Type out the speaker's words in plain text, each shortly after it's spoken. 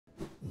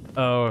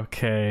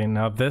Okay,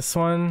 now this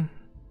one.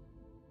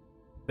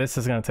 This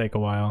is gonna take a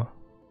while.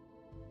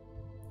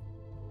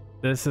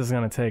 This is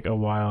gonna take a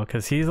while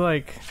because he's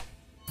like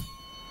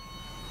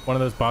one of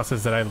those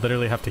bosses that I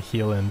literally have to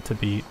heal in to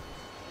beat.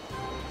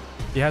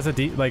 He has a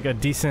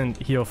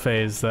decent heal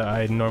phase that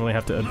I normally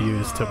have to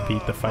abuse to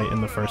beat the fight in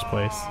the first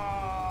place.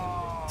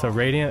 So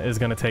Radiant is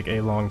gonna take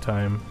a long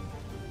time.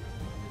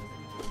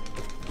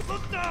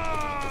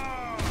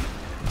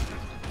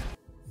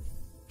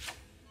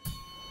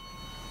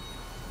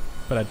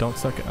 But I don't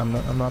suck. I'm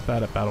not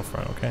bad at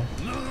Battlefront, okay?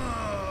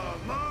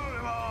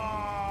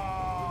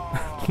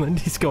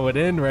 Lindy's going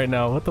in right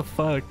now. What the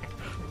fuck?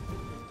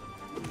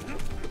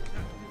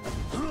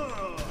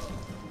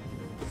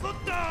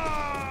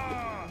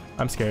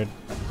 I'm scared.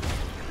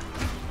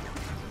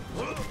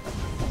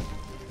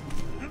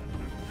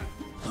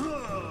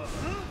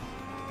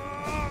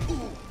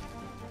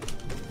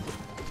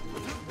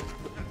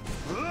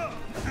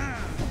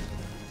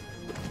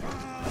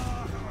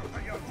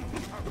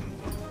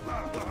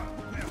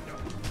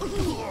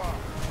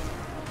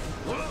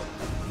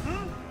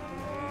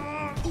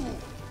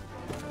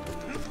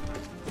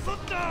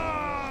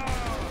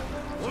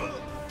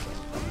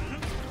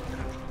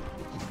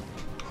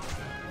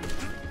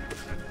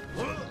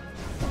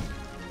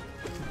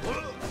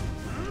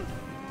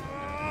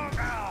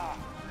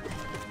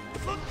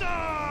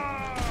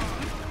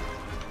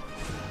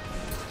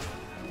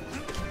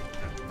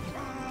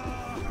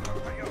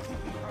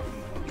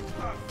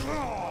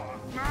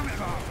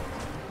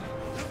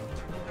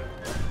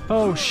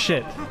 Oh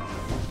shit.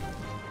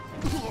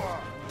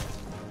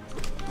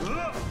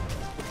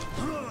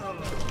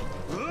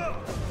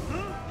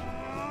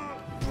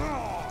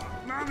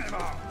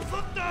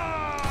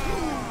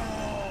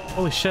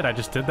 Holy shit, I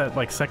just did that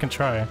like second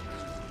try.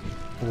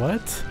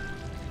 What?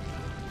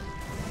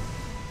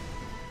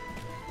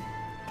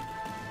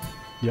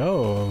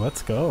 Yo,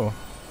 let's go.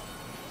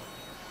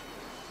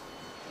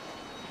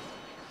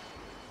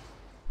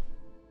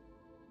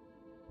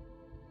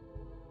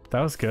 That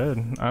was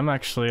good. I'm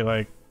actually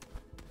like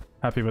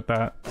happy with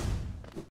that.